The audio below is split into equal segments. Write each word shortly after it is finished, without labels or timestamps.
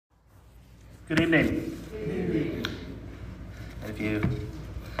Good evening. If you'd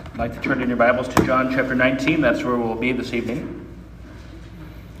like to turn in your Bibles to John chapter 19, that's where we'll be this evening.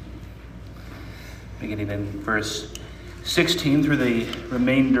 Beginning in verse 16 through the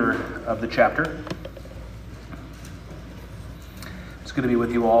remainder of the chapter. It's good to be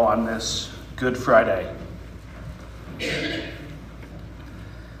with you all on this Good Friday.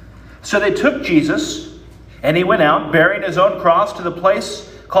 So they took Jesus, and he went out, bearing his own cross, to the place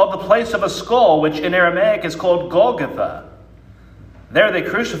called the place of a skull, which in Aramaic is called Golgotha. There they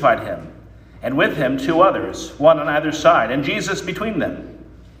crucified him, and with him two others, one on either side, and Jesus between them.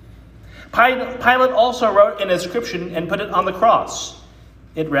 Pilate also wrote an inscription and put it on the cross.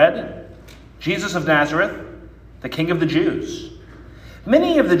 It read, Jesus of Nazareth, the King of the Jews.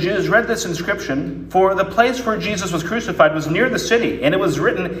 Many of the Jews read this inscription, for the place where Jesus was crucified was near the city, and it was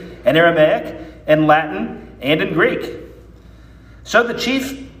written in Aramaic, in Latin, and in Greek. So the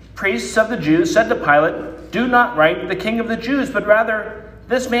chief priests of the Jews said to Pilate, "Do not write the King of the Jews, but rather,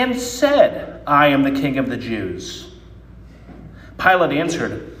 this man said, 'I am the King of the Jews.'" Pilate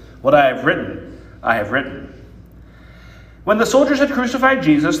answered, "What I have written, I have written." When the soldiers had crucified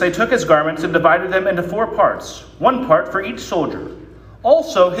Jesus, they took his garments and divided them into 4 parts, 1 part for each soldier,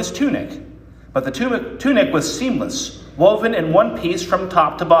 also his tunic. But the tunic was seamless, woven in one piece from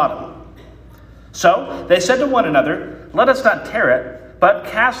top to bottom. So they said to one another, "Let us not tear it, but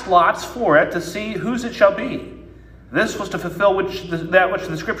cast lots for it to see whose it shall be." This was to fulfill that which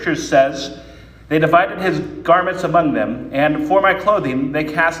the Scriptures says, "They divided his garments among them, and for my clothing they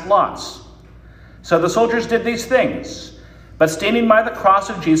cast lots." So the soldiers did these things. But standing by the cross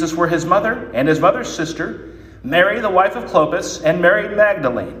of Jesus were his mother and his mother's sister, Mary the wife of Clopas, and Mary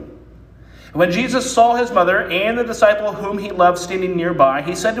Magdalene. When Jesus saw his mother and the disciple whom he loved standing nearby,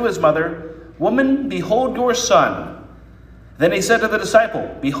 he said to his mother, "Woman, behold your son." Then he said to the disciple,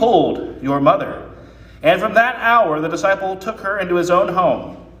 "Behold your mother." And from that hour the disciple took her into his own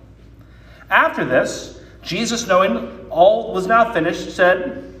home. After this, Jesus, knowing all was now finished,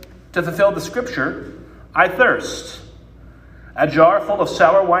 said, to fulfill the scripture, "I thirst." A jar full of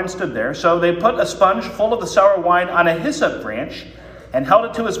sour wine stood there, so they put a sponge full of the sour wine on a hyssop branch and held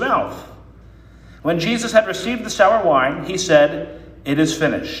it to his mouth. When Jesus had received the sour wine, he said, "It is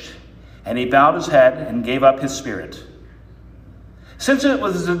finished." And he bowed his head and gave up his spirit. Since it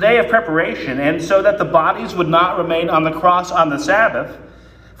was the day of preparation, and so that the bodies would not remain on the cross on the Sabbath,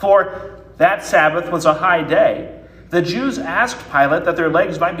 for that Sabbath was a high day, the Jews asked Pilate that their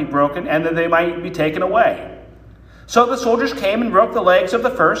legs might be broken and that they might be taken away. So the soldiers came and broke the legs of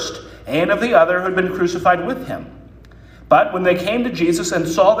the first and of the other who had been crucified with him. But when they came to Jesus and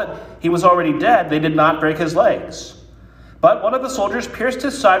saw that he was already dead, they did not break his legs. But one of the soldiers pierced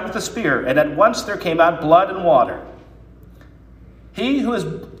his side with a spear, and at once there came out blood and water. He who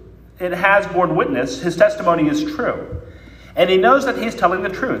has borne witness, his testimony is true. And he knows that he is telling the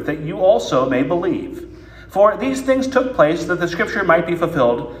truth, that you also may believe. For these things took place that the scripture might be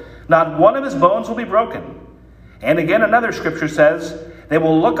fulfilled. Not one of his bones will be broken. And again another scripture says, "They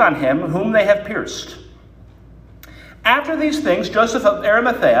will look on him whom they have pierced." After these things, Joseph of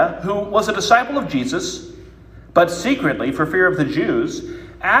Arimathea, who was a disciple of Jesus, but secretly for fear of the Jews,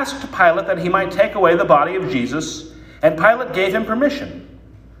 asked Pilate that he might take away the body of Jesus, and Pilate gave him permission.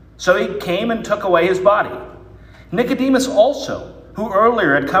 So he came and took away his body. Nicodemus also, who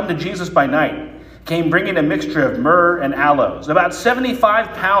earlier had come to Jesus by night, came bringing a mixture of myrrh and aloes, about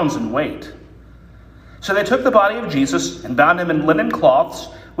 75 pounds in weight. So they took the body of Jesus and bound him in linen cloths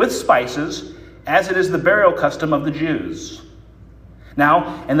with spices, as it is the burial custom of the Jews.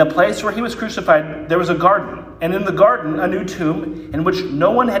 Now, in the place where he was crucified, there was a garden, and in the garden a new tomb in which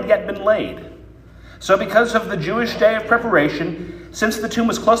no one had yet been laid. So because of the Jewish day of preparation, since the tomb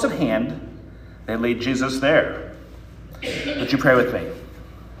was close at hand, they laid Jesus there. Would you pray with me?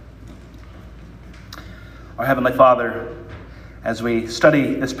 Our Heavenly Father, as we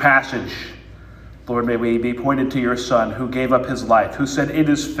study this passage, Lord, may we be pointed to your Son who gave up his life, who said, "It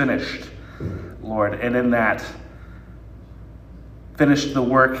is finished," Lord, and in that finished the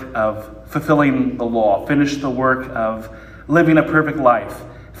work of fulfilling the law, finished the work of living a perfect life,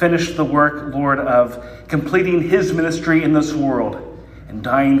 finished the work, Lord, of completing his ministry in this world and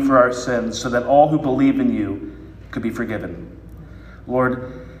dying for our sins so that all who believe in you could be forgiven.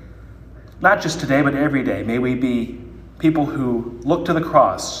 Lord, not just today, but every day, may we be people who look to the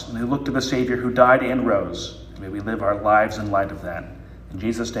cross and who look to the Savior who died and rose. May we live our lives in light of that. In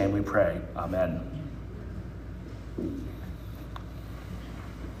Jesus' name we pray. Amen.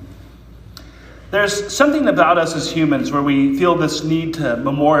 There's something about us as humans where we feel this need to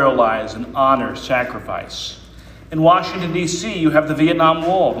memorialize and honor sacrifice. In Washington, D.C., you have the Vietnam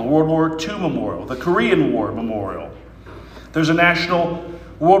Wall, the World War II Memorial, the Korean War Memorial. There's a National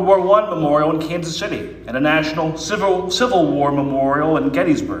World War I Memorial in Kansas City and a National Civil War Memorial in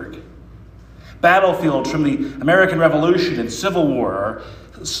Gettysburg. Battlefields from the American Revolution and Civil War are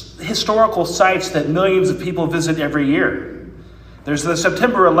historical sites that millions of people visit every year. There's the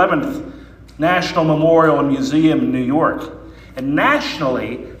September 11th National Memorial and Museum in New York. And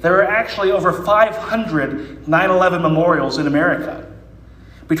nationally, there are actually over 500 9/11 memorials in America.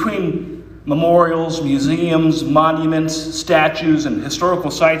 Between memorials, museums, monuments, statues, and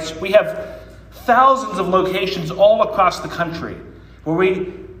historical sites, we have thousands of locations all across the country where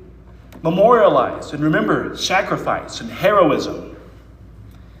we memorialize and remember sacrifice and heroism.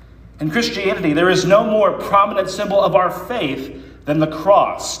 In Christianity, there is no more prominent symbol of our faith than the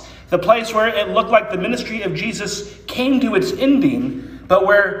cross, the place where it looked like the ministry of Jesus came to its ending, but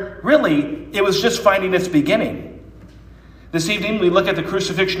where really it was just finding its beginning. This evening, we look at the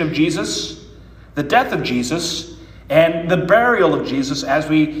crucifixion of Jesus, the death of Jesus, and the burial of Jesus as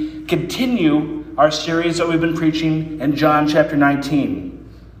we continue our series that we've been preaching in John chapter 19.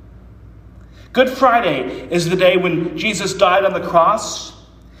 Good Friday is the day when Jesus died on the cross,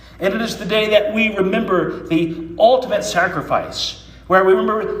 and it is the day that we remember the ultimate sacrifice, where we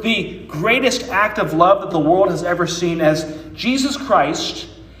remember the greatest act of love that the world has ever seen, as Jesus Christ,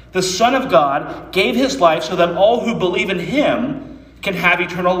 the Son of God, gave his life so that all who believe in him can have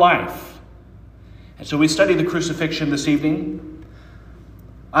eternal life. And so we study the crucifixion this evening.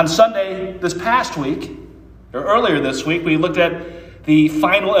 On Sunday this past week, or earlier this week, we looked at the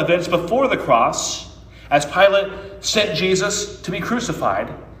final events before the cross as Pilate sent Jesus to be crucified.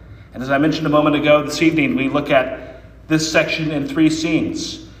 And as I mentioned a moment ago, this evening we look at this section in three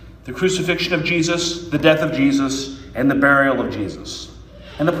scenes: the crucifixion of Jesus, the death of Jesus, and the burial of Jesus.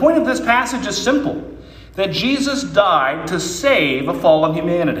 And the point of this passage is simple: that Jesus died to save a fallen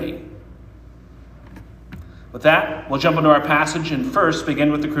humanity. With that, we'll jump into our passage and first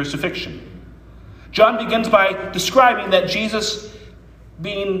begin with the crucifixion. John begins by describing that Jesus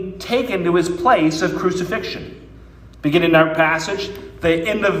being taken to his place of crucifixion. Beginning our passage, the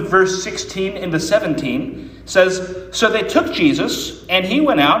end of verse 16 into 17 says, "So they took Jesus, and he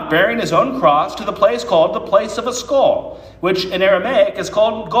went out bearing his own cross to the place called the place of a skull, which in Aramaic is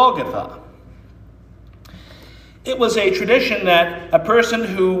called Golgotha." It was a tradition that a person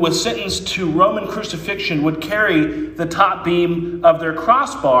who was sentenced to Roman crucifixion would carry the top beam of their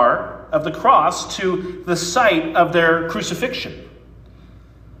crossbar of the cross to the site of their crucifixion.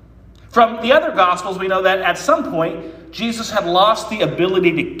 From the other Gospels, we know that at some point, Jesus had lost the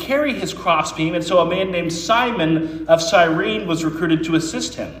ability to carry his crossbeam, and so a man named Simon of Cyrene was recruited to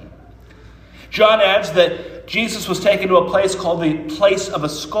assist him. John adds that Jesus was taken to a place called the place of a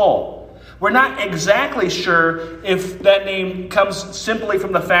skull. We're not exactly sure if that name comes simply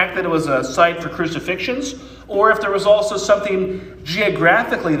from the fact that it was a site for crucifixions, or if there was also something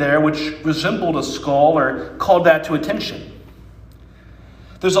geographically there which resembled a skull or called that to attention.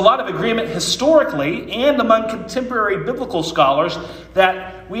 There's a lot of agreement historically and among contemporary biblical scholars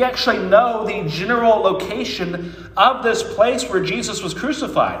that we actually know the general location of this place where Jesus was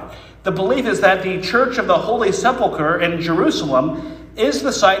crucified. The belief is that the Church of the Holy Sepulchre in Jerusalem is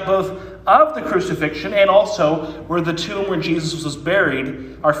the site both of the crucifixion and also where the tomb where Jesus was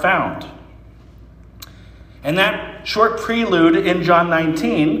buried are found. And that short prelude in John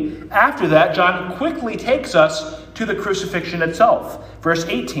 19, after that, John quickly takes us to the crucifixion itself. Verse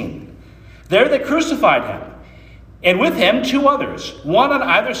 18, "There they crucified him, and with him two others, one on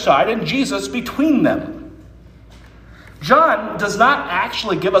either side, and Jesus between them." John does not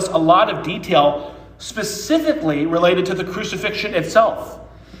actually give us a lot of detail specifically related to the crucifixion itself.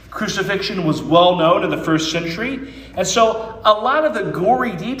 Crucifixion was well known in the first century, and so a lot of the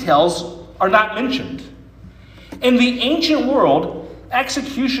gory details are not mentioned. In the ancient world,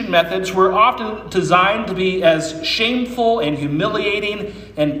 execution methods were often designed to be as shameful and humiliating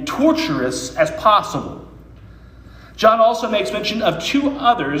and torturous as possible. John also makes mention of two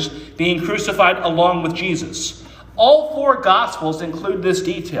others being crucified along with Jesus. All four Gospels include this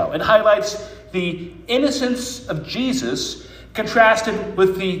detail. It highlights the innocence of Jesus contrasted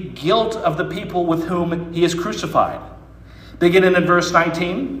with the guilt of the people with whom he is crucified. Beginning in verse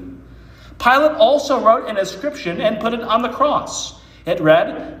 19, Pilate also wrote an inscription and put it on the cross. It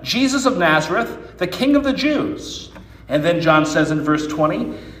read, "Jesus of Nazareth, the King of the Jews." And then John says in verse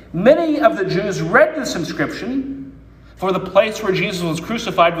 20, "Many of the Jews read this inscription, for the place where Jesus was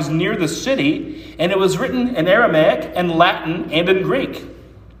crucified was near the city, and it was written in Aramaic and Latin and in Greek."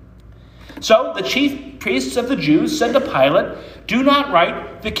 So the chief priests of the Jews said to Pilate, "Do not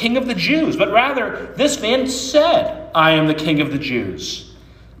write the King of the Jews, but rather this man said, 'I am the King of the Jews.'"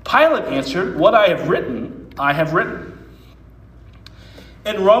 Pilate answered, "What I have written, I have written."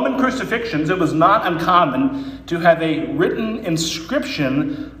 In Roman crucifixions, it was not uncommon to have a written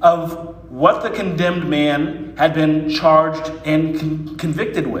inscription of what the condemned man had been charged and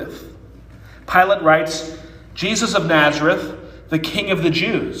convicted with. Pilate writes, "Jesus of Nazareth, the King of the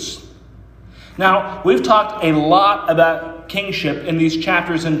Jews." Now, we've talked a lot about kingship in these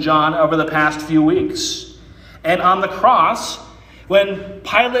chapters in John over the past few weeks. And on the cross, when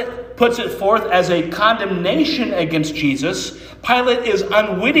Pilate puts it forth as a condemnation against Jesus, Pilate is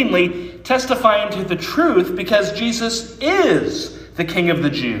unwittingly testifying to the truth because Jesus is the King of the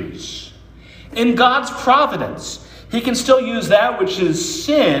Jews. In God's providence, he can still use that which is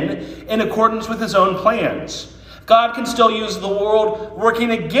sin in accordance with his own plans. God can still use the world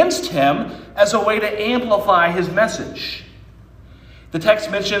working against him as a way to amplify his message. The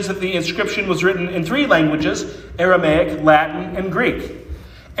text mentions that the inscription was written in 3 languages: Aramaic, Latin, and Greek.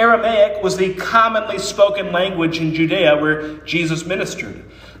 Aramaic was the commonly spoken language in Judea where Jesus ministered.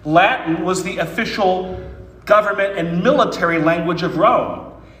 Latin was the official government and military language of Rome.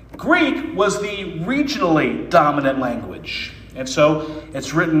 Greek was the regionally dominant language. And so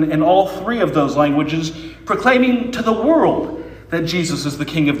it's written in all 3 of those languages, proclaiming to the world that Jesus is the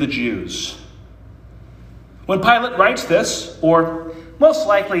King of the Jews. When Pilate writes this, or most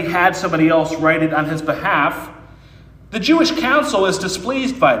likely had somebody else write it on his behalf, the Jewish council is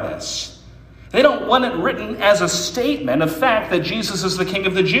displeased by this. They don't want it written as a statement of fact that Jesus is the King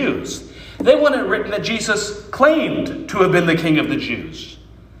of the Jews. They want it written that Jesus claimed to have been the King of the Jews.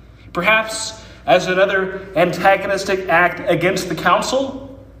 Perhaps as another antagonistic act against the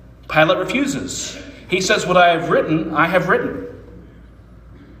council, Pilate refuses. He says, "What I have written, I have written."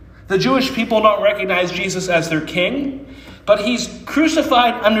 The Jewish people don't recognize Jesus as their king, but he's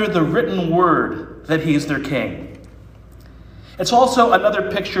crucified under the written word that he's their king. It's also another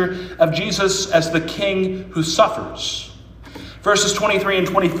picture of Jesus as the king who suffers. Verses 23 and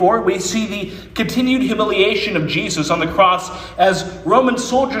 24, we see the continued humiliation of Jesus on the cross as Roman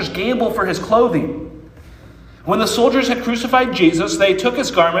soldiers gamble for his clothing. When the soldiers had crucified Jesus, they took his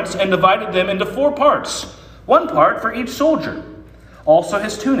garments and divided them into 4 parts, 1 part for each soldier, also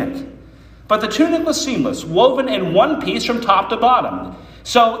his tunic. But the tunic was seamless, woven in 1 piece from top to bottom.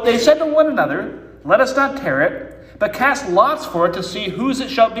 So they said to one another, "Let us not tear it, but cast lots for it to see whose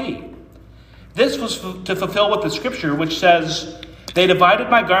it shall be." This was to fulfill what the scripture which says, "They divided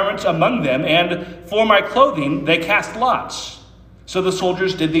my garments among them, and for my clothing they cast lots." So the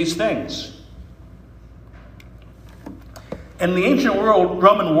soldiers did these things. In the ancient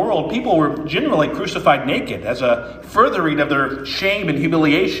Roman world, people were generally crucified naked as a furthering of their shame and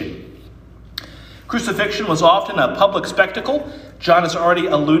humiliation. Crucifixion was often a public spectacle. John has already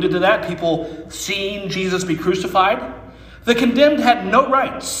alluded to that, people seeing Jesus be crucified. The condemned had no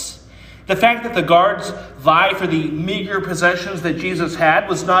rights. The fact that the guards vie for the meager possessions that Jesus had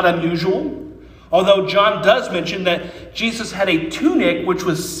was not unusual, although John does mention that Jesus had a tunic which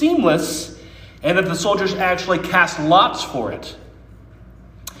was seamless and that the soldiers actually cast lots for it.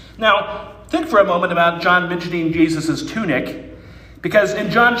 Now, think for a moment about John mentioning Jesus' tunic, because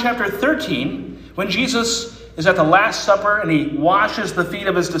in John chapter 13, when Jesus is at the Last Supper and he washes the feet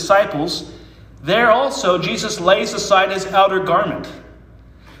of his disciples, there also Jesus lays aside his outer garment.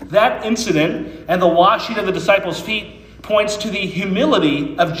 That incident and the washing of the disciples' feet points to the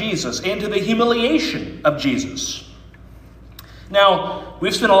humility of Jesus and to the humiliation of Jesus. Now,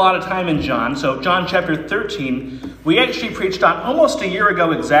 we've spent a lot of time in John, so John chapter 13, we actually preached on almost a year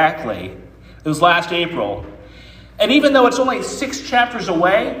ago exactly. It was last April. And even though it's only 6 chapters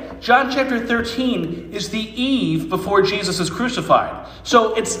away, John chapter 13 is the eve before Jesus is crucified.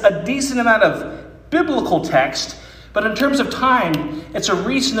 So it's a decent amount of biblical text, but in terms of time, it's a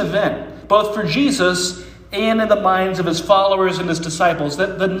recent event, both for Jesus and in the minds of his followers and his disciples,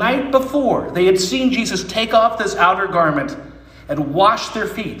 that the night before they had seen Jesus take off this outer garment and wash their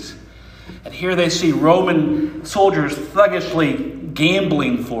feet. And here they see Roman soldiers thuggishly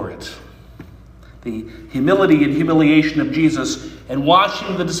gambling for it. The humility and humiliation of Jesus and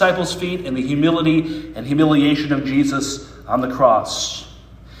washing the disciples' feet, and the humility and humiliation of Jesus on the cross.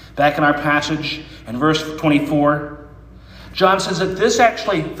 Back in our passage in verse 24, John says that this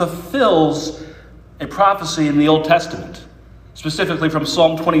actually fulfills a prophecy in the Old Testament, specifically from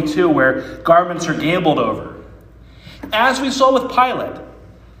Psalm 22, where garments are gambled over. As we saw with Pilate,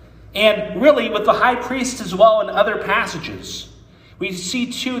 and really with the high priest as well in other passages, we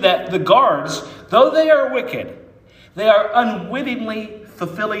see too that the guards, though they are wicked, they are unwittingly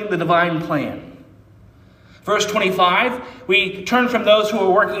fulfilling the divine plan. Verse 25, we turn from those who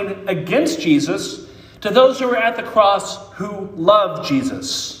are working against Jesus to those who are at the cross who love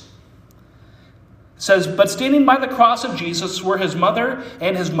Jesus. It says, but standing by the cross of Jesus were his mother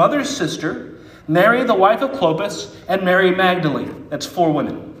and his mother's sister, Mary, the wife of Clopas, and Mary Magdalene. That's 4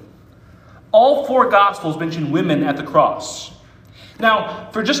 women. All 4 Gospels mention women at the cross.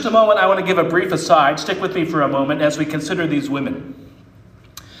 Now, for just a moment, I want to give a brief aside. Stick with me for a moment as we consider these women.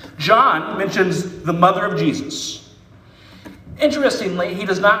 John mentions the mother of Jesus. Interestingly, he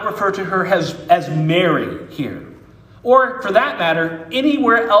does not refer to her as Mary here, or for that matter,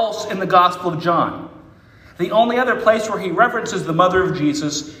 anywhere else in the Gospel of John. The only other place where he references the mother of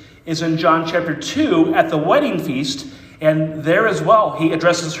Jesus is in John chapter 2 at the wedding feast, and there as well he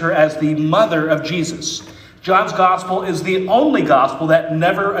addresses her as the mother of Jesus. John's Gospel is the only Gospel that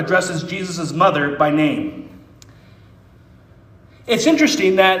never addresses Jesus' mother by name. It's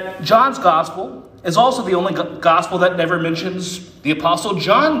interesting that John's Gospel is also the only Gospel that never mentions the Apostle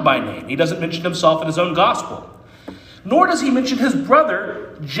John by name. He doesn't mention himself in his own Gospel. Nor does he mention his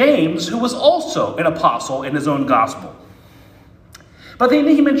brother, James, who was also an apostle in his own Gospel. But then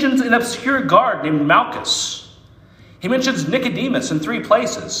he mentions an obscure guard named Malchus. He mentions Nicodemus in 3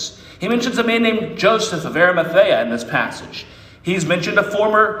 places. He mentions a man named Joseph of Arimathea in this passage. He's mentioned a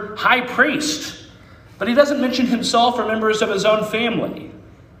former high priest, but he doesn't mention himself or members of his own family.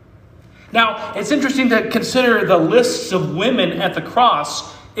 Now, it's interesting to consider the lists of women at the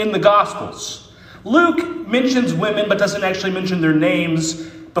cross in the Gospels. Luke mentions women, but doesn't actually mention their names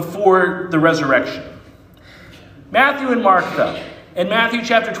before the resurrection. Matthew and Mark, though. In Matthew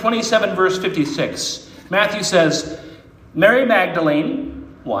chapter 27, verse 56, Matthew says, Mary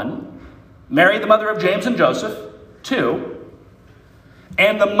Magdalene, 1, Mary the mother of James and Joseph, 2,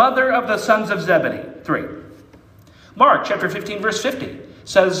 and the mother of the sons of Zebedee, 3. Mark chapter 15, verse 50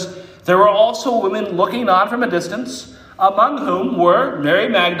 says, there were also women looking on from a distance, among whom were Mary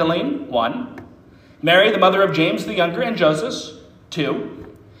Magdalene, 1, Mary the mother of James the younger and Joseph,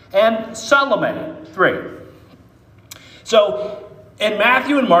 2, and Salome, 3. So, in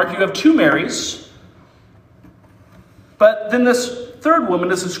Matthew and Mark, you have 2 Marys, but then this third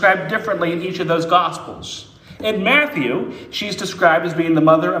woman is described differently in each of those Gospels. In Matthew, she's described as being the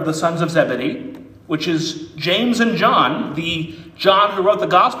mother of the sons of Zebedee, which is James and John, the John who wrote the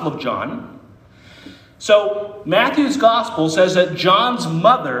Gospel of John. So Matthew's Gospel says that John's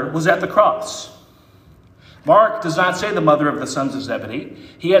mother was at the cross. Mark does not say the mother of the sons of Zebedee.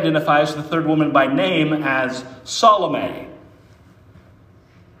 He identifies the third woman by name as Salome.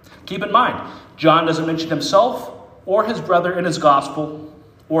 Keep in mind, John doesn't mention himself or his brother in his Gospel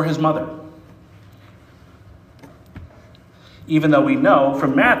or his mother, even though we know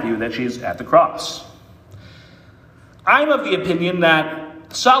from Matthew that she's at the cross. I'm of the opinion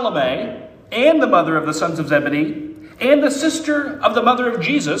that Salome and the mother of the sons of Zebedee and the sister of the mother of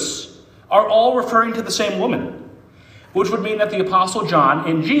Jesus are all referring to the same woman, which would mean that the Apostle John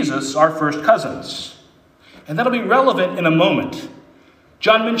and Jesus are first cousins. And that'll be relevant in a moment.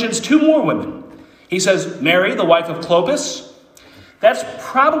 John mentions 2 more women. He says Mary, the wife of Clopas. That's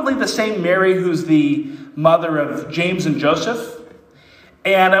probably the same Mary who's the mother of James and Joseph.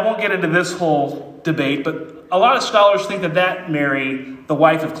 And I won't get into this whole debate, but a lot of scholars think that Mary, the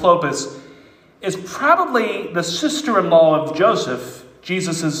wife of Clopas, is probably the sister-in-law of Joseph,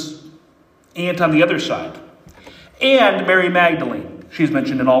 Jesus' aunt on the other side. And Mary Magdalene. She's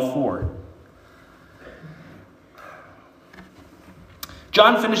mentioned in all 4.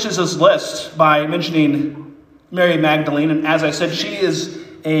 John finishes his list by mentioning Mary Magdalene, and as I said, she is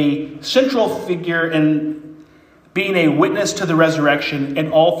a central figure in being a witness to the resurrection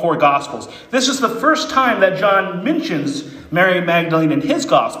in all 4 Gospels. This is the first time that John mentions Mary Magdalene in his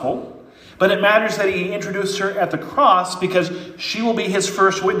Gospel, but it matters that he introduced her at the cross because she will be his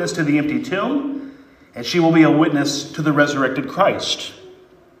first witness to the empty tomb, and she will be a witness to the resurrected Christ.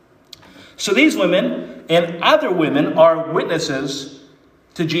 So these women and other women are witnesses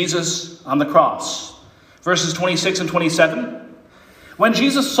to Jesus on the cross. Verses 26 and 27. When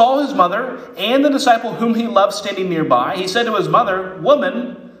Jesus saw his mother and the disciple whom he loved standing nearby, he said to his mother,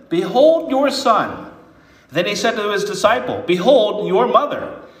 "Woman, behold your son." Then he said to his disciple, "Behold your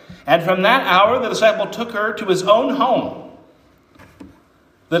mother." And from that hour the disciple took her to his own home.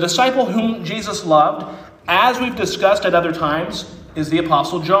 The disciple whom Jesus loved, as we've discussed at other times, is the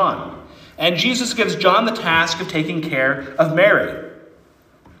Apostle John. And Jesus gives John the task of taking care of Mary.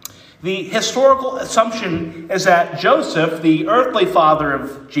 The historical assumption is that Joseph, the earthly father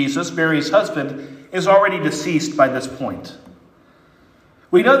of Jesus, Mary's husband, is already deceased by this point.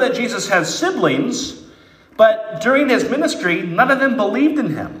 We know that Jesus has siblings, But during his ministry, none of them believed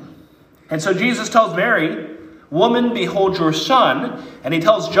in him. And so Jesus tells Mary, "Woman, behold your son." And he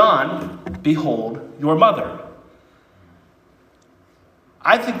tells John, "Behold your mother."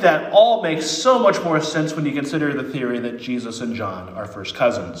 I think that all makes so much more sense when you consider the theory that Jesus and John are first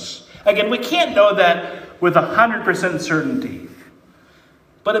cousins. Again, we can't know that with 100% certainty,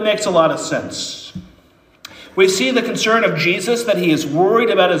 but it makes a lot of sense. We see the concern of Jesus, that he is worried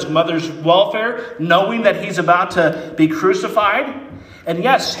about his mother's welfare, knowing that he's about to be crucified. And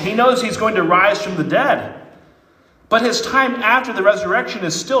yes, he knows he's going to rise from the dead. But his time after the resurrection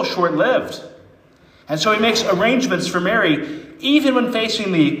is still short-lived. And so he makes arrangements for Mary, even when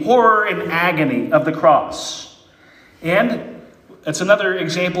facing the horror and agony of the cross. And it's another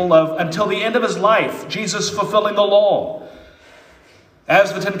example of, until the end of his life, Jesus fulfilling the law.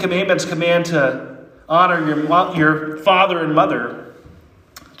 As the Ten Commandments command to honor your father and mother,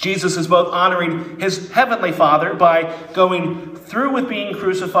 Jesus is both honoring his heavenly Father by going through with being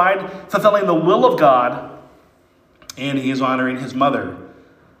crucified, fulfilling the will of God, and he is honoring his mother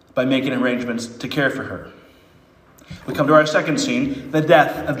by making arrangements to care for her. We come to our second scene, the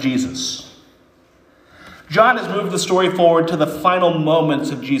death of Jesus. John has moved the story forward to the final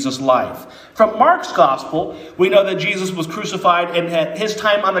moments of Jesus' life. From Mark's gospel, we know that Jesus was crucified and his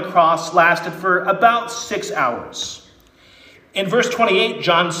time on the cross lasted for about 6 hours. In verse 28,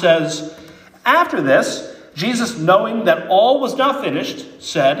 John says, "After this, Jesus, knowing that all was now finished,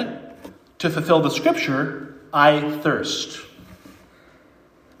 said, 'To fulfill the scripture, I thirst.'"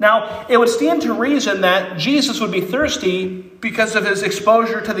 Now, it would stand to reason that Jesus would be thirsty because of his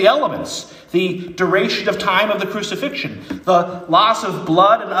exposure to the elements, the duration of time of the crucifixion, the loss of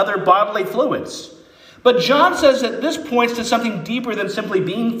blood and other bodily fluids. But John says that this points to something deeper than simply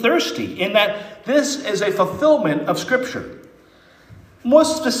being thirsty, in that this is a fulfillment of Scripture.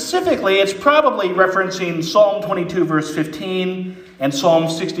 Most specifically, it's probably referencing Psalm 22, verse 15, and Psalm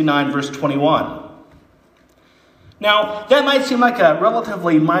 69, verse 21. Now, that might seem like a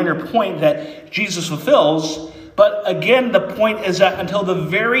relatively minor point that Jesus fulfills, but again, the point is that until the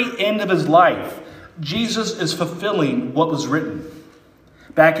very end of his life, Jesus is fulfilling what was written.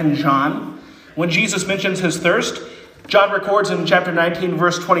 Back in John, when Jesus mentions his thirst, John records in chapter 19,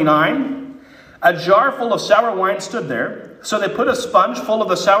 verse 29, "A jar full of sour wine stood there, so they put a sponge full of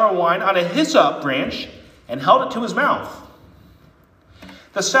the sour wine on a hyssop branch and held it to his mouth."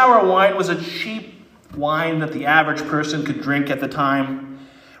 The sour wine was a cheap wine that the average person could drink at the time.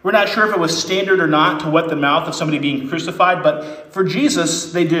 We're not sure if it was standard or not to wet the mouth of somebody being crucified, but for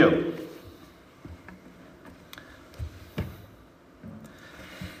Jesus, they do.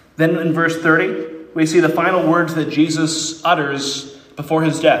 Then in verse 30, we see the final words that Jesus utters before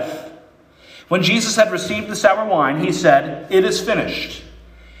his death. When Jesus had received the sour wine, he said, "It is finished."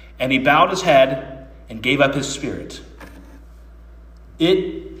 And he bowed his head and gave up his spirit.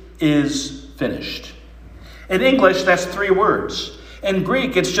 It is finished. In English, that's 3 words. In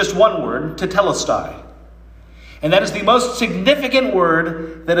Greek, it's just one word, tetelestai. And that is the most significant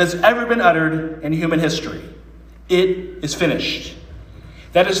word that has ever been uttered in human history. It is finished.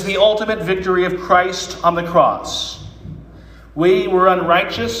 That is the ultimate victory of Christ on the cross. We were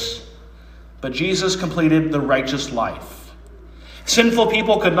unrighteous, but Jesus completed the righteous life. Sinful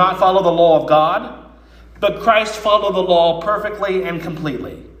people could not follow the law of God, but Christ followed the law perfectly and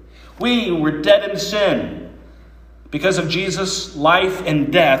completely. We were dead in sin. Because of Jesus' life and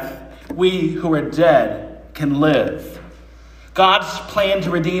death, we who are dead can live. God's plan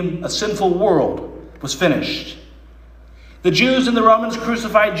to redeem a sinful world was finished. The Jews and the Romans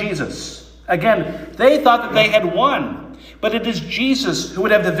crucified Jesus. Again, they thought that they had won, but it is Jesus who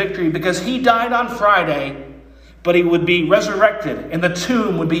would have the victory because he died on Friday, but he would be resurrected and the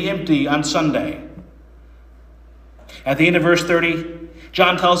tomb would be empty on Sunday. At the end of verse 30,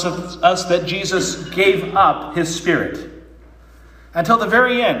 John tells us that Jesus gave up his spirit. Until the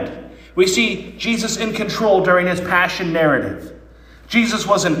very end, we see Jesus in control during his passion narrative. Jesus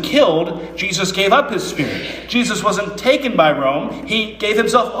wasn't killed, Jesus gave up his spirit. Jesus wasn't taken by Rome, he gave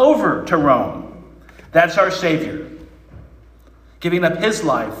himself over to Rome. That's our Savior, giving up his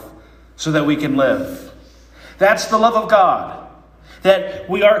life so that we can live. That's the love of God, that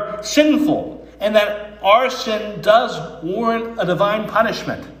we are sinful, and that our sin does warrant a divine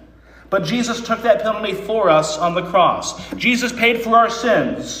punishment. But Jesus took that penalty for us on the cross. Jesus paid for our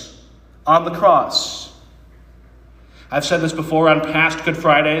sins on the cross. I've said this before on past Good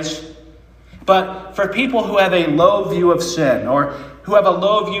Fridays, but for people who have a low view of sin, or who have a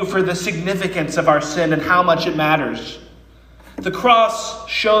low view for the significance of our sin and how much it matters, the cross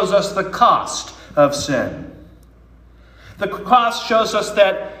shows us the cost of sin. The cross shows us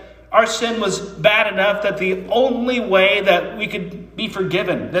that our sin was bad enough that the only way that we could be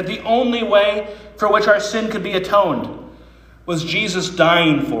forgiven, that the only way for which our sin could be atoned, was Jesus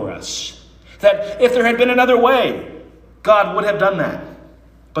dying for us. That if there had been another way, God would have done that.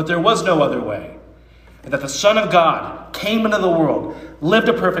 But there was no other way. And that the Son of God came into the world, lived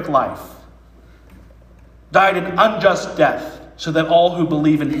a perfect life, died an unjust death, so that all who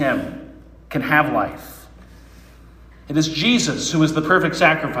believe in him can have life. It is Jesus who is the perfect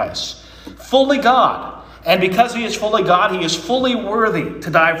sacrifice, fully God. And because he is fully God, he is fully worthy to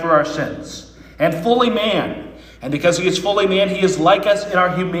die for our sins. And fully man. And because he is fully man, he is like us in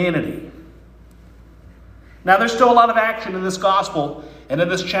our humanity. Now, there's still a lot of action in this gospel and in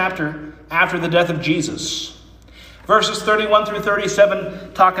this chapter after the death of Jesus. Verses 31 through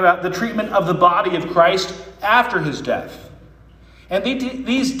 37 talk about the treatment of the body of Christ after his death. And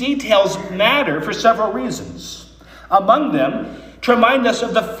these details matter for several reasons. Among them, to remind us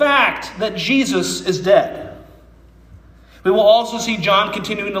of the fact that Jesus is dead. We will also see John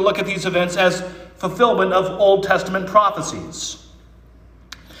continuing to look at these events as fulfillment of Old Testament prophecies.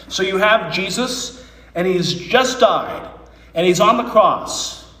 So you have Jesus, and he's just died, and he's on the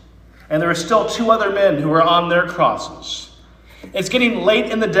cross, and there are still two other men who are on their crosses. It's getting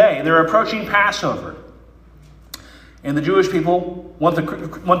late in the day. They're approaching Passover, and the Jewish people want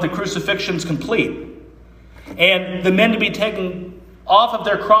the crucifixions complete, and the men to be taken off of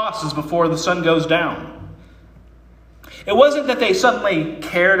their crosses before the sun goes down. It wasn't that they suddenly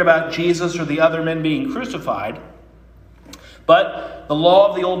cared about Jesus or the other men being crucified, but the law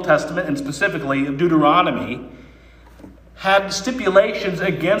of the Old Testament, and specifically of Deuteronomy, had stipulations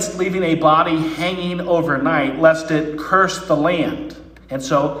against leaving a body hanging overnight lest it curse the land. And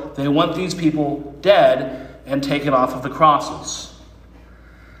so they want these people dead and taken off of the crosses.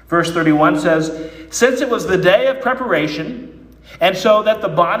 Verse 31 says, "Since it was the day of preparation, and so that the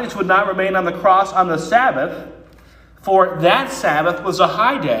bodies would not remain on the cross on the Sabbath, for that Sabbath was a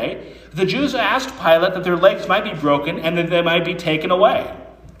high day, the Jews asked Pilate that their legs might be broken and that they might be taken away."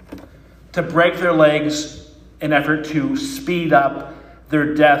 To break their legs in effort to speed up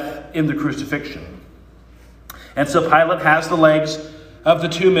their death in the crucifixion. And so Pilate has the legs of the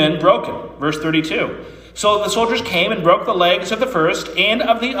two men broken. Verse 32. "So the soldiers came and broke the legs of the first and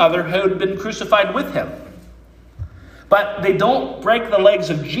of the other who had been crucified with him." But they don't break the legs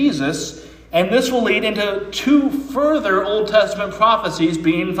of Jesus, and this will lead into two further Old Testament prophecies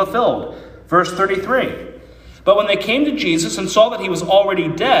being fulfilled. Verse 33. "But when they came to Jesus and saw that he was already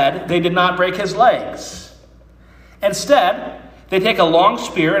dead, they did not break his legs. Instead, they take a long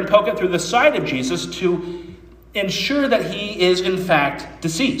spear and poke it through the side of Jesus to ensure that he is in fact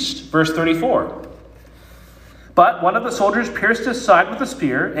deceased." Verse 34. "But one of the soldiers pierced his side with a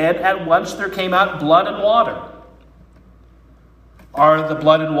spear, and at once there came out blood and water." Are the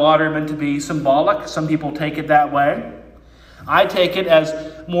blood and water meant to be symbolic? Some people take it that way. I take it as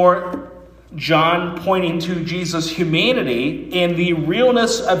more John pointing to Jesus' humanity and the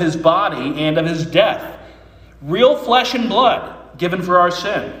realness of his body and of his death. Real flesh and blood given for our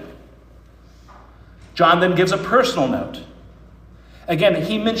sin. John then gives a personal note. Again,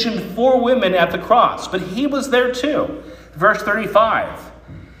 he mentioned 4 women at the cross, but he was there too. Verse 35.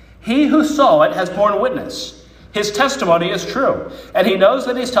 "He who saw it has borne witness. His testimony is true, and he knows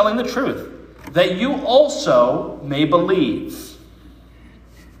that he's telling the truth, that you also may believe."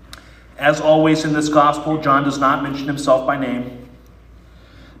 As always in this gospel, John does not mention himself by name.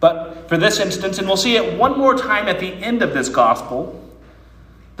 But for this instance, and we'll see it one more time at the end of this gospel,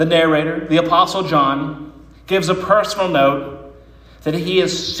 the narrator, the Apostle John, gives a personal note that he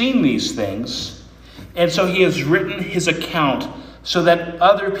has seen these things, and so he has written his account so that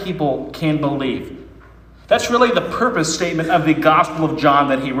other people can believe. That's really the purpose statement of the Gospel of John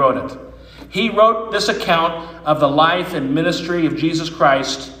that he wrote it. He wrote this account of the life and ministry of Jesus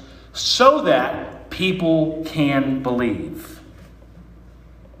Christ so that people can believe.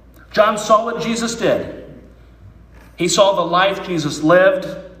 John saw what Jesus did. He saw the life Jesus lived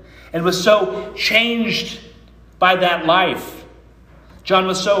and was so changed by that life. John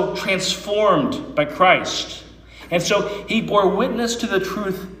was so transformed by Christ. And so he bore witness to the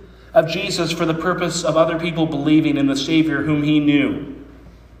truth of Jesus for the purpose of other people believing in the Savior whom he knew.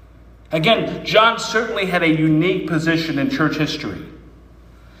 Again, John certainly had a unique position in church history.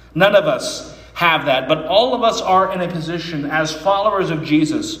 None of us have that, but all of us are in a position as followers of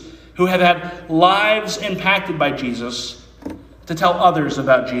Jesus who have had lives impacted by Jesus to tell others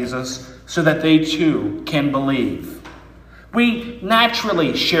about Jesus so that they too can believe. We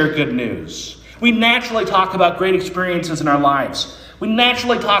naturally share good news. We naturally talk about great experiences in our lives. We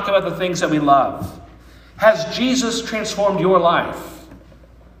naturally talk about the things that we love. Has Jesus transformed your life?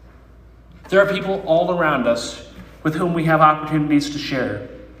 There are people all around us with whom we have opportunities to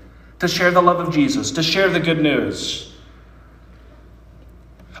share the love of Jesus, to share the good news.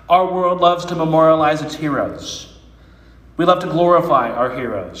 Our world loves to memorialize its heroes. We love to glorify our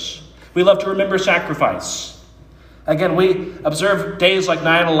heroes. We love to remember sacrifice. Again, we observe days like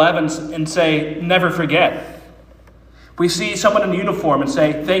 9/11 and say, never forget. We see someone in uniform and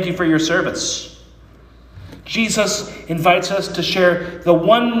say, thank you for your service. Jesus invites us to share the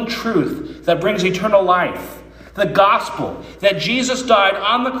one truth that brings eternal life, the gospel, that Jesus died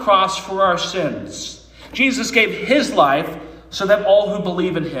on the cross for our sins. Jesus gave his life so that all who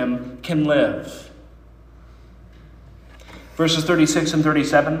believe in him can live. Verses 36 and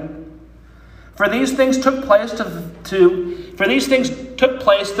 37. For these things took place that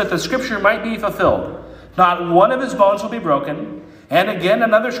the scripture might be fulfilled. Not one of his bones will be broken. And again,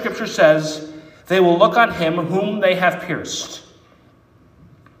 another scripture says, they will look on him whom they have pierced.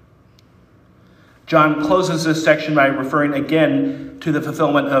 John closes this section by referring again to the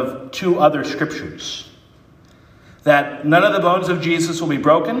fulfillment of two other scriptures. That none of the bones of Jesus will be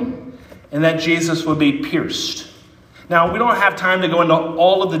broken, and that Jesus will be pierced. Now, we don't have time to go into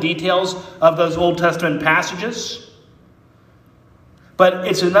all of the details of those Old Testament passages, but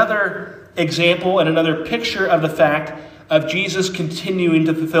it's another example and another picture of the fact of Jesus continuing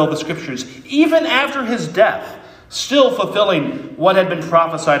to fulfill the scriptures, even after his death, still fulfilling what had been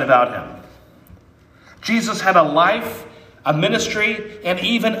prophesied about him. Jesus had a life, a ministry, and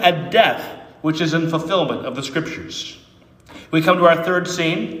even a death which is in fulfillment of the scriptures. We come to our third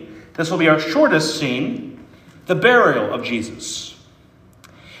scene. This will be our shortest scene, the burial of Jesus.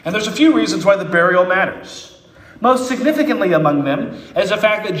 And there's a few reasons why the burial matters. Most significantly among them is the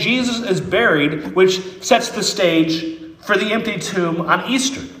fact that Jesus is buried, which sets the stage for the empty tomb on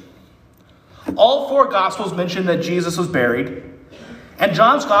Easter. All four Gospels mention that Jesus was buried, and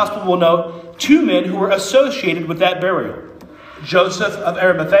John's Gospel will note two men who were associated with that burial, Joseph of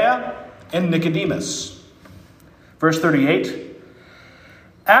Arimathea and Nicodemus. Verse 38.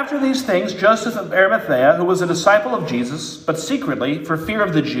 After these things, Joseph of Arimathea, who was a disciple of Jesus, but secretly, for fear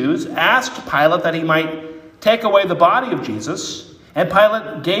of the Jews, asked Pilate that he might take away the body of Jesus, and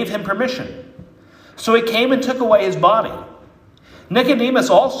Pilate gave him permission. So he came and took away his body. Nicodemus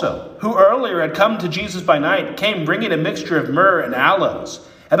also, who earlier had come to Jesus by night, came bringing a mixture of myrrh and aloes,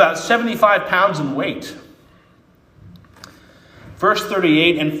 about 75 pounds in weight. Verse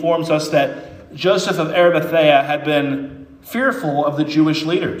 38 informs us that Joseph of Arimathea had been fearful of the Jewish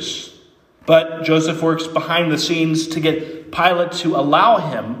leaders. But Joseph works behind the scenes to get Pilate to allow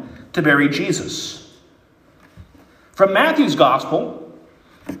him to bury Jesus. From Matthew's gospel,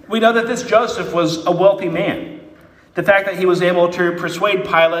 we know that this Joseph was a wealthy man. The fact that he was able to persuade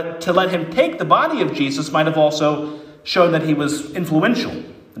Pilate to let him take the body of Jesus might have also shown that he was influential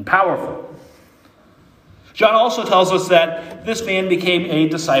and powerful. John also tells us that this man became a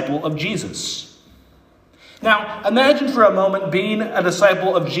disciple of Jesus. Now, imagine for a moment being a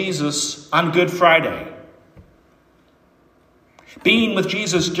disciple of Jesus on Good Friday. Being with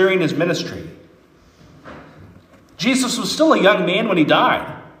Jesus during his ministry. Jesus was still a young man when he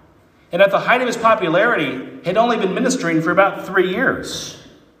died. And at the height of his popularity, had only been ministering for about 3 years.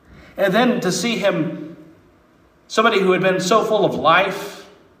 And then to see him, somebody who had been so full of life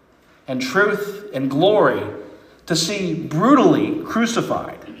and truth and glory, to see brutally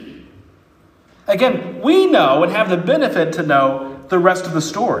crucified. Again, we know and have the benefit to know the rest of the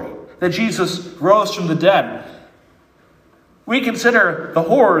story, that Jesus rose from the dead. We consider the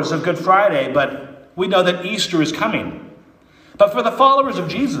horrors of Good Friday, but we know that Easter is coming. But for the followers of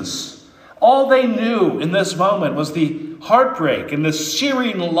Jesus, all they knew in this moment was the heartbreak and the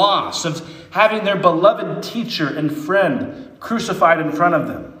searing loss of having their beloved teacher and friend crucified in front of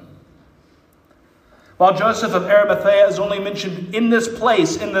them. While Joseph of Arimathea is only mentioned in this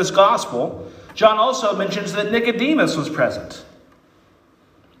place, in this gospel, John also mentions that Nicodemus was present.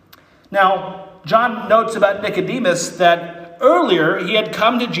 Now, John notes about Nicodemus that earlier he had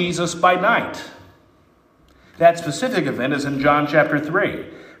come to Jesus by night. That specific event is in John chapter 3,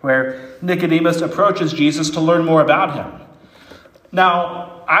 where Nicodemus approaches Jesus to learn more about him.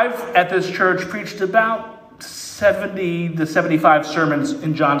 Now, I've, at this church, preached about 70 to 75 sermons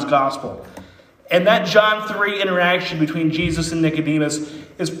in John's gospel. And that John 3 interaction between Jesus and Nicodemus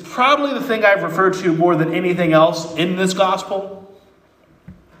is probably the thing I've referred to more than anything else in this gospel.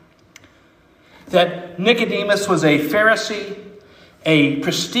 That Nicodemus was a Pharisee, a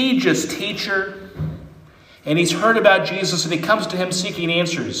prestigious teacher, and he's heard about Jesus and he comes to him seeking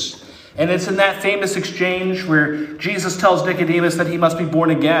answers. And it's in that famous exchange where Jesus tells Nicodemus that he must be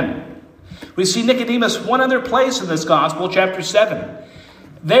born again. We see Nicodemus one other place in this gospel, chapter 7.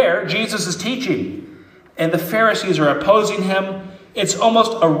 There, Jesus is teaching, and the Pharisees are opposing him. It's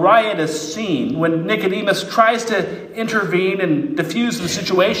almost a riotous scene when Nicodemus tries to intervene and diffuse the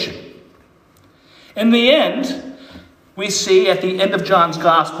situation. In the end, we see at the end of John's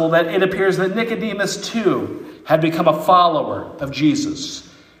gospel that it appears that Nicodemus too had become a follower of Jesus.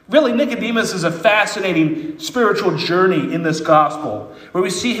 Really, Nicodemus is a fascinating spiritual journey in this gospel, where we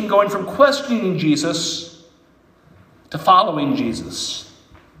see him going from questioning Jesus to following Jesus.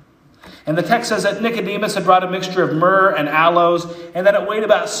 And the text says that Nicodemus had brought a mixture of myrrh and aloes, and that it weighed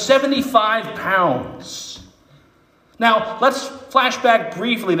about 75 pounds. Now, let's flash back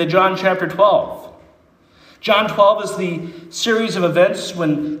briefly to John chapter 12. John 12 is the series of events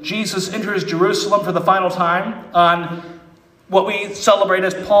when Jesus enters Jerusalem for the final time on what we celebrate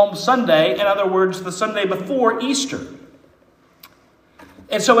as Palm Sunday, in other words, the Sunday before Easter.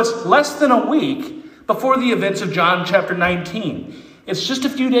 And so it's less than a week before the events of John chapter 19. It's just a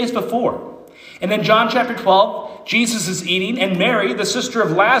few days before. And in John chapter 12, Jesus is eating, and Mary, the sister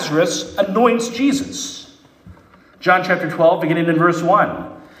of Lazarus, anoints Jesus. John chapter 12, beginning in verse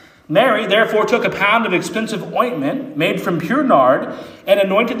 1. Mary therefore took a pound of expensive ointment made from pure nard and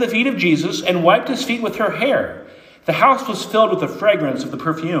anointed the feet of Jesus and wiped his feet with her hair. The house was filled with the fragrance of the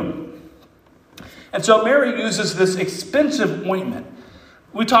perfume. And so Mary uses this expensive ointment.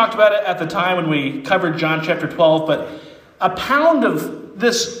 We talked about it at the time when we covered John chapter 12, but a pound of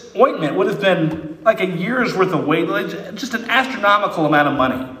this ointment would have been like a year's worth of weight, just an astronomical amount of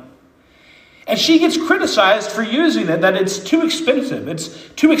money. And she gets criticized for using it, that it's too expensive, it's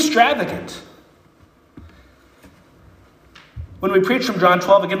too extravagant. When we preached from John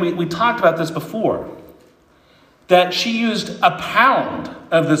 12, again, we talked about this before, that she used a pound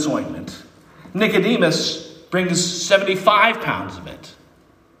of this ointment. Nicodemus brings 75 pounds of it.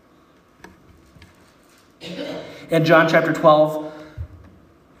 In John chapter 12,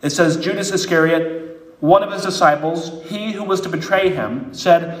 it says, Judas Iscariot, one of his disciples, he who was to betray him,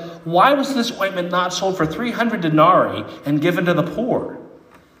 said, "Why was this ointment not sold for 300 denarii and given to the poor?"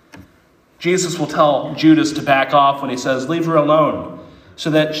 Jesus will tell Judas to back off when he says, "Leave her alone, so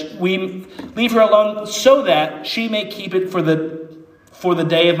that she may keep it for the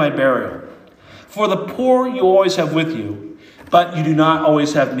day of my burial. For the poor you always have with you, but you do not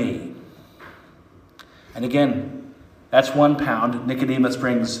always have me." And again, that's 1 pound. Nicodemus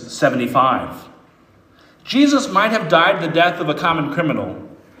brings 75. Jesus might have died the death of a common criminal,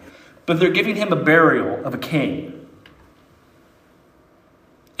 but they're giving him a burial of a king.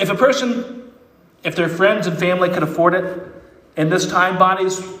 If their friends and family could afford it, in this time,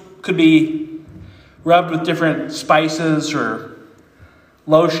 bodies could be rubbed with different spices or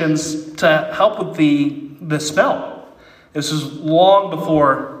lotions to help with the smell. This is long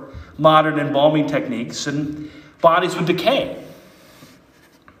before modern embalming techniques, and bodies would decay.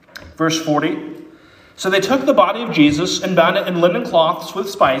 Verse 40. So they took the body of Jesus and bound it in linen cloths with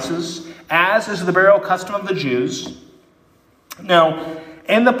spices, as is the burial custom of the Jews. Now,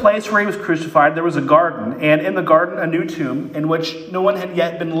 in the place where he was crucified, there was a garden, and in the garden a new tomb in which no one had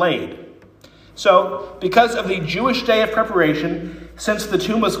yet been laid. So, because of the Jewish day of preparation, since the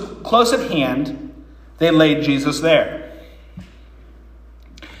tomb was close at hand, they laid Jesus there.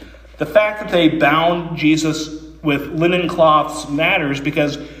 The fact that they bound Jesus with linen cloths matters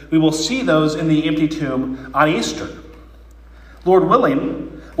because we will see those in the empty tomb on Easter. Lord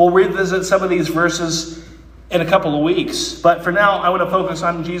willing, we'll revisit some of these verses in a couple of weeks, but for now I want to focus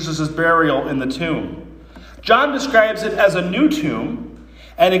on Jesus' burial in the tomb. John describes it as a new tomb,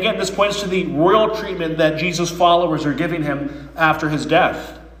 and again this points to the royal treatment that Jesus' followers are giving him after his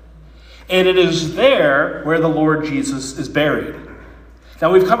death. And it is there where the Lord Jesus is buried.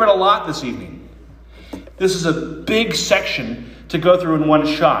 Now we've covered a lot this evening. This is a big section to go through in one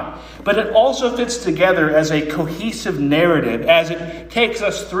shot. But it also fits together as a cohesive narrative as it takes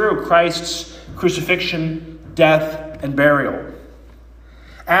us through Christ's crucifixion, death, and burial.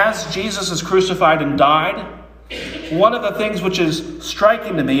 As Jesus is crucified and died, one of the things which is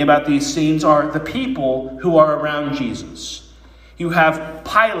striking to me about these scenes are the people who are around Jesus. You have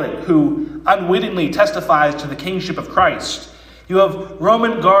Pilate, who unwittingly testifies to the kingship of Christ. You have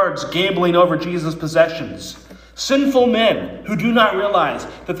Roman guards gambling over Jesus' possessions. Sinful men who do not realize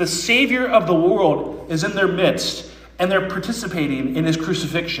that the Savior of the world is in their midst and they're participating in his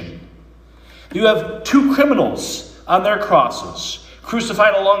crucifixion. You have 2 criminals on their crosses,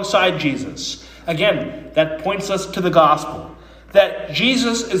 crucified alongside Jesus. Again, that points us to the gospel, that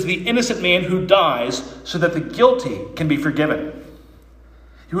Jesus is the innocent man who dies so that the guilty can be forgiven.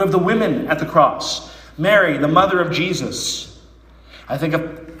 You have the women at the cross, Mary, the mother of Jesus. I think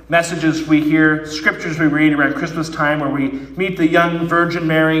of messages we hear, scriptures we read around Christmas time where we meet the young Virgin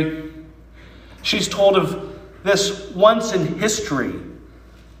Mary, she's told of this once in history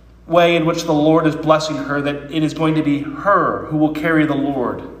way in which the Lord is blessing her, that it is going to be her who will carry the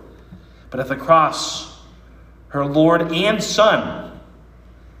Lord. But at the cross, her Lord and Son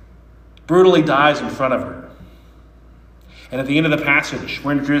brutally dies in front of her. And at the end of the passage,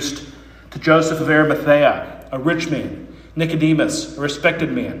 we're introduced to Joseph of Arimathea, a rich man, Nicodemus, a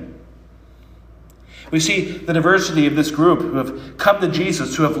respected man. We see the diversity of this group who have come to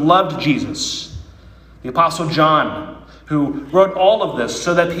Jesus, who have loved Jesus. The Apostle John, who wrote all of this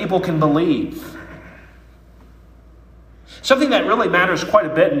so that people can believe. Something that really matters quite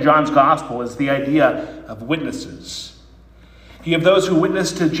a bit in John's gospel is the idea of witnesses. You have those who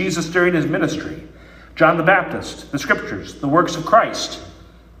witnessed to Jesus during his ministry. John the Baptist, the scriptures, the works of Christ,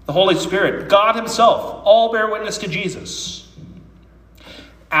 the Holy Spirit, God himself, all bear witness to Jesus.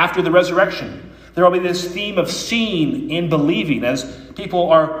 After the resurrection, there will be this theme of seeing and believing as people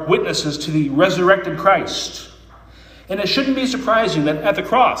are witnesses to the resurrected Christ. And it shouldn't be surprising that at the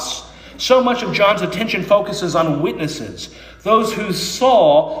cross, so much of John's attention focuses on witnesses, those who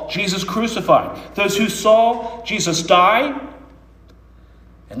saw Jesus crucified, those who saw Jesus die,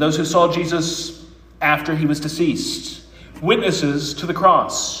 and those who saw Jesus after he was deceased. Witnesses to the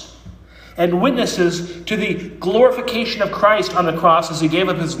cross, and witnesses to the glorification of Christ on the cross as he gave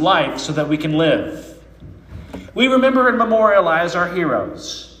up his life so that we can live. We remember and memorialize our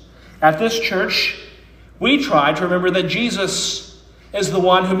heroes. At this church, we try to remember that Jesus is the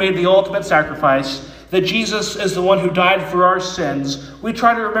one who made the ultimate sacrifice, that Jesus is the one who died for our sins. We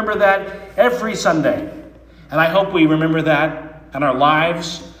try to remember that every Sunday. And I hope we remember that in our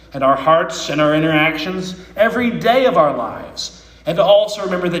lives, and our hearts, and our interactions, every day of our lives. And to also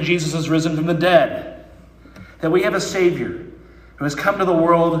remember that Jesus has risen from the dead. That we have a Savior who has come to the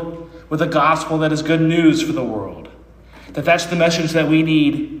world with a gospel that is good news for the world. That's the message that we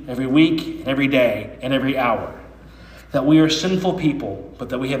need every week, and every day, and every hour. That we are sinful people, but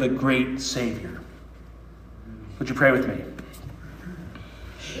that we have a great Savior. Would you pray with me?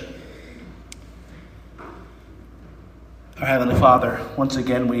 Our Heavenly Father, once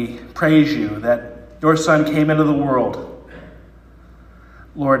again we praise you that your Son came into the world.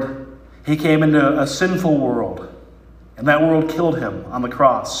 Lord, he came into a sinful world, and that world killed him on the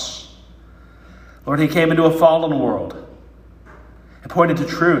cross. Lord, he came into a fallen world and pointed to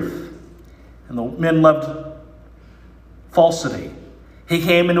truth, and the men loved falsity. He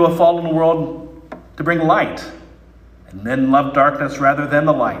came into a fallen world to bring light, and men loved darkness rather than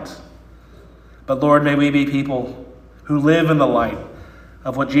the light. But Lord, may we be people who live in the light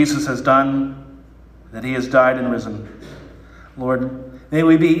of what Jesus has done, that he has died and risen. Lord, may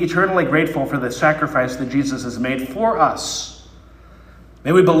we be eternally grateful for the sacrifice that Jesus has made for us.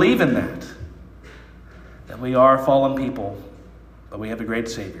 May we believe in that we are fallen people, but we have a great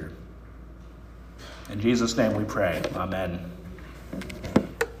Savior. In Jesus' name we pray. Amen.